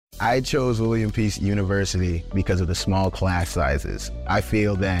I chose William Peace University because of the small class sizes. I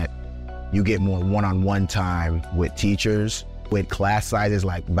feel that you get more one-on-one time with teachers. With class sizes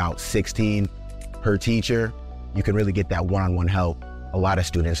like about 16 per teacher, you can really get that one-on-one help a lot of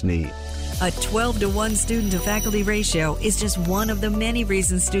students need. A 12-to-1 student-to-faculty ratio is just one of the many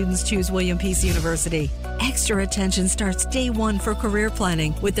reasons students choose William Peace University. Extra attention starts day one for career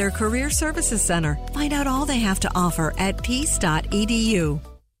planning with their Career Services Center. Find out all they have to offer at peace.edu.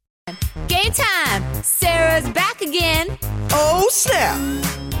 Game time! Sarah's back again. Oh, snap!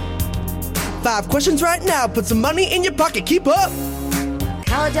 5 questions right now. Put some money in your pocket. Keep up.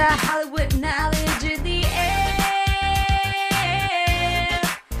 College of Hollywood knowledge in the air.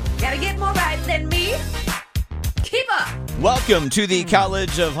 Gotta get more right than me. Keep up. Welcome to the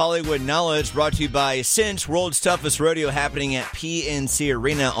College of Hollywood Knowledge, brought to you by Cinch, World's Toughest Rodeo, happening at PNC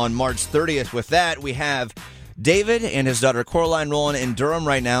Arena on March 30th. With that, we have David and his daughter Coraline rolling in Durham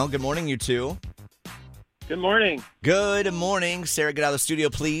right now. Good morning, you two. Good morning. Good morning. Sarah, get out of the studio,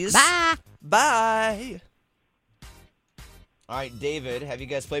 please. Bye. Bye. All right, David, have you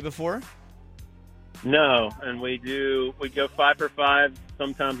guys played before? No, and we go 5 for 5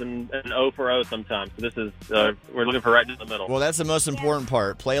 sometimes and 0 for 0 sometimes. So this is we're looking for right in the middle. Well, that's the most important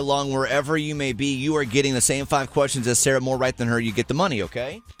part. Play along wherever you may be. You are getting the same 5 questions as Sarah. More right than her, you get the money,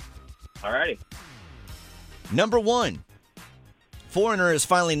 okay? All righty. Number 1. Foreigner is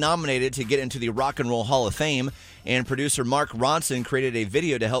finally nominated to get into the Rock and Roll Hall of Fame, and producer Mark Ronson created a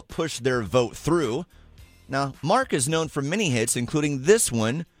video to help push their vote through. Now, Mark is known for many hits, including this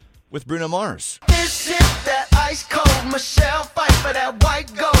one with Bruno Mars. This is that ice cold Michelle fight for that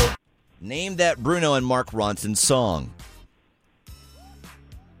white gold. Name that Bruno and Mark Ronson song.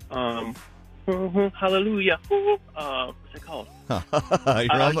 Hallelujah. What's it called?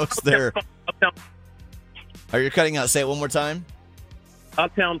 You're almost there. Uptown, Are you cutting out? Say it one more time.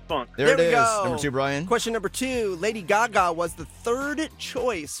 Uptown Funk. There There it we is. go. Number 2, Brian. Question number 2. Lady Gaga was the 3rd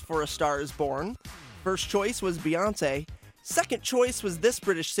choice for A Star Is Born. First choice was Beyonce. Second choice was this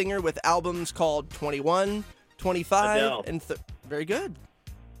British singer with albums called 21, 25, Adele. and very good.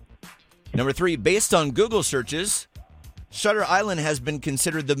 Number 3, based on Google searches, Shutter Island has been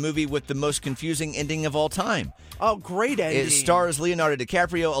considered the movie with the most confusing ending of all time. Oh, great ending. It stars Leonardo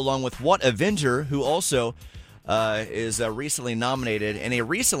DiCaprio along with what Avenger, who also is recently nominated in a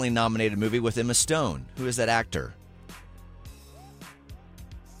recently nominated movie with Emma Stone. Who is that actor?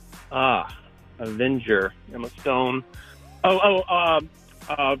 Avenger. Emma Stone. Mark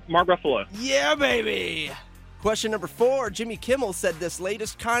Ruffalo. Yeah, baby. Question number 4. Jimmy Kimmel said this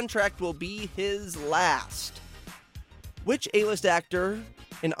latest contract will be his last. Which A-list actor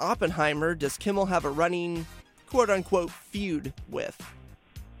in Oppenheimer does Kimmel have a running, quote-unquote, feud with?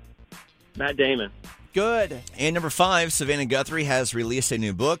 Matt Damon. Good. And number 5, Savannah Guthrie has released a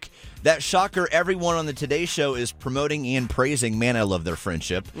new book. That shocker, everyone on the Today Show is promoting and praising. Man, I love their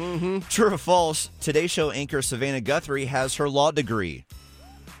friendship. Mm-hmm. True or false, Today Show anchor Savannah Guthrie has her law degree.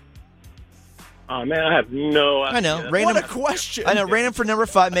 Oh, man, I have no idea. I know. Random, What a question. I know. Random for number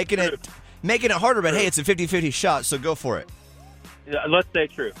 5, making it harder, but hey, it's a 50-50 shot, so go for it. Let's say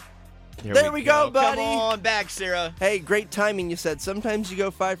true. There we go, buddy. Come on back, Sarah. Hey, great timing, you said. Sometimes you go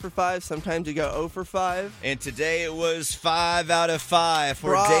 5 for 5, sometimes you go 0 for 5. And today it was 5 out of 5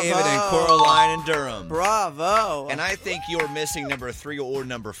 for Bravo. David and Coraline and Durham. Bravo. And I think you're missing number 3 or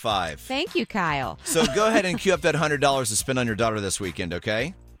number 5. Thank you, Kyle. So go ahead and cue up that $100 to spend on your daughter this weekend,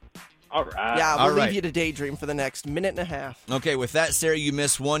 okay? All right. Yeah, All we'll right. leave you to daydream for the next minute and a half. Okay, with that, Sarah, you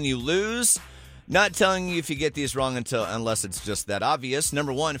miss 1, you lose. Not telling you if you get these wrong unless it's just that obvious.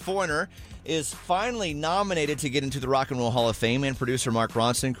 Number 1, Foreigner is finally nominated to get into the Rock and Roll Hall of Fame, and producer Mark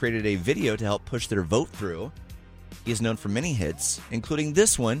Ronson created a video to help push their vote through. He is known for many hits, including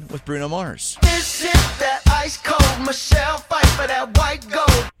this one with Bruno Mars. This is that ice cold Michelle fight for that white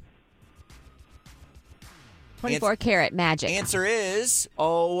gold. 24 karat magic. Answer is...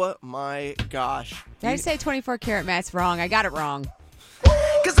 Oh, my gosh. Did I say 24 karat mat's wrong? I got it wrong.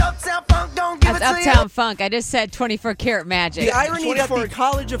 Cause Uptown Funk don't give That's it to Uptown you. Funk. I just said 24 karat magic. The irony that 24 the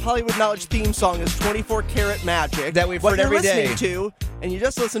College of Hollywood Knowledge theme song is 24 Karat Magic. That we've what heard you're every day. listening to, and you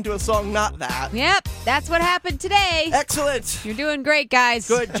just listened to a song not that. Yep, that's what happened today. Excellent. You're doing great, guys.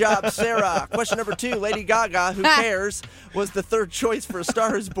 Good job, Sarah. Question number 2, Lady Gaga, who cares, was the 3rd choice for A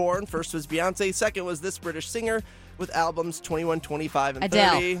Star Is Born. First was Beyonce. Second was this British singer with albums 21, 25, and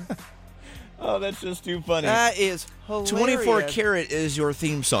Adele. 30. Oh, that's just too funny. That is hilarious. 24 Karat is your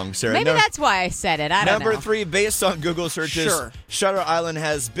theme song, Sarah. Maybe that's why I said it. I don't know. Number 3, based on Google searches, Sure. Shutter Island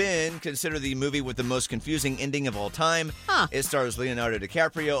has been considered the movie with the most confusing ending of all time. Huh. It stars Leonardo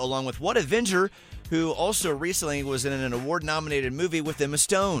DiCaprio along with what Avenger, who also recently was in an award-nominated movie with Emma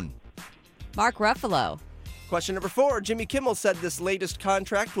Stone? Mark Ruffalo. Question number 4. Jimmy Kimmel said this latest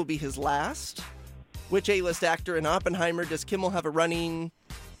contract will be his last. Which A-list actor in Oppenheimer does Kimmel have a running,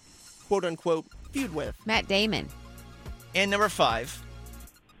 quote-unquote, feud with? Matt Damon. And number 5.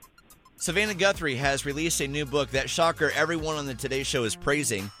 Savannah Guthrie has released a new book that, shocker, everyone on the Today Show is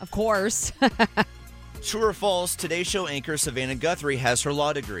praising. Of course. True or false, Today Show anchor Savannah Guthrie has her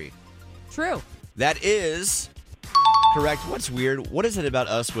law degree? True. That is correct. What's weird? What is it about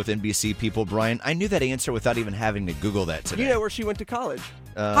us with NBC people, Brian? I knew that answer without even having to Google that today. You know where she went to college?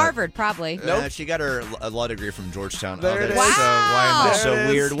 Harvard, probably. Nope. She got her law degree from Georgetown. There it is. So why am I so There it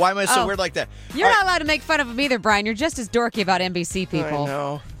is. weird? Why am I so Oh. weird like that? You're not allowed to make fun of them either, Brian. You're just as dorky about NBC people. I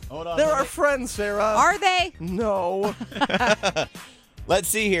know. Hold on. They're our friends, Sarah. Are they? No. Let's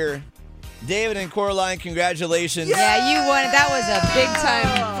see here. David and Coraline, congratulations. Yeah, you won it. That was a big time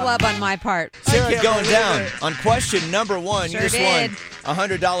flub on my part. Sarah can't going believe down it. on question number 1. Sure you just did. won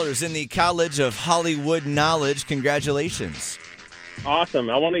 $100 in the College of Hollywood Knowledge. Congratulations.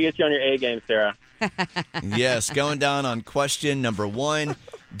 Awesome. I want to get you on your A game, Sarah. Yes, going down on question number 1.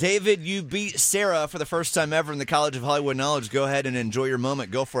 David, you beat Sarah for the first time ever in the College of Hollywood Knowledge. Go ahead and enjoy your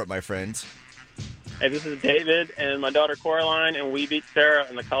moment. Go for it, my friends. Hey, this is David and my daughter Coraline, and we beat Sarah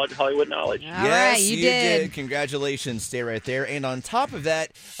in the College of Hollywood Knowledge. All Yes, right, you did. Congratulations. Stay right there. And on top of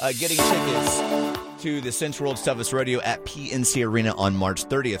that, getting tickets to the Central World's Toughest Rodeo at PNC Arena on March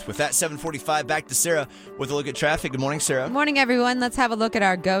 30th. With that, 7:45, back to Sarah with a look at traffic. Good morning, Sarah. Good morning, everyone. Let's have a look at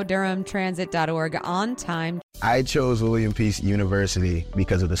our GoDurhamTransit.org on time. I chose William Peace University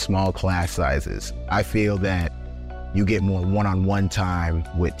because of the small class sizes. I feel that you get more one-on-one time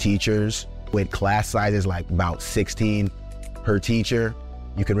with teachers. With class sizes like about 16 per teacher,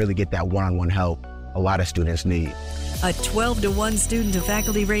 you can really get that one-on-one help a lot of students need. A 12-to-1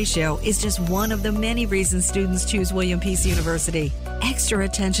 student-to-faculty ratio is just one of the many reasons students choose William Peace University. Extra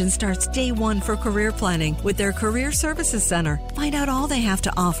attention starts day 1 for career planning with their Career Services Center. Find out all they have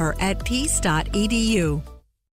to offer at peace.edu.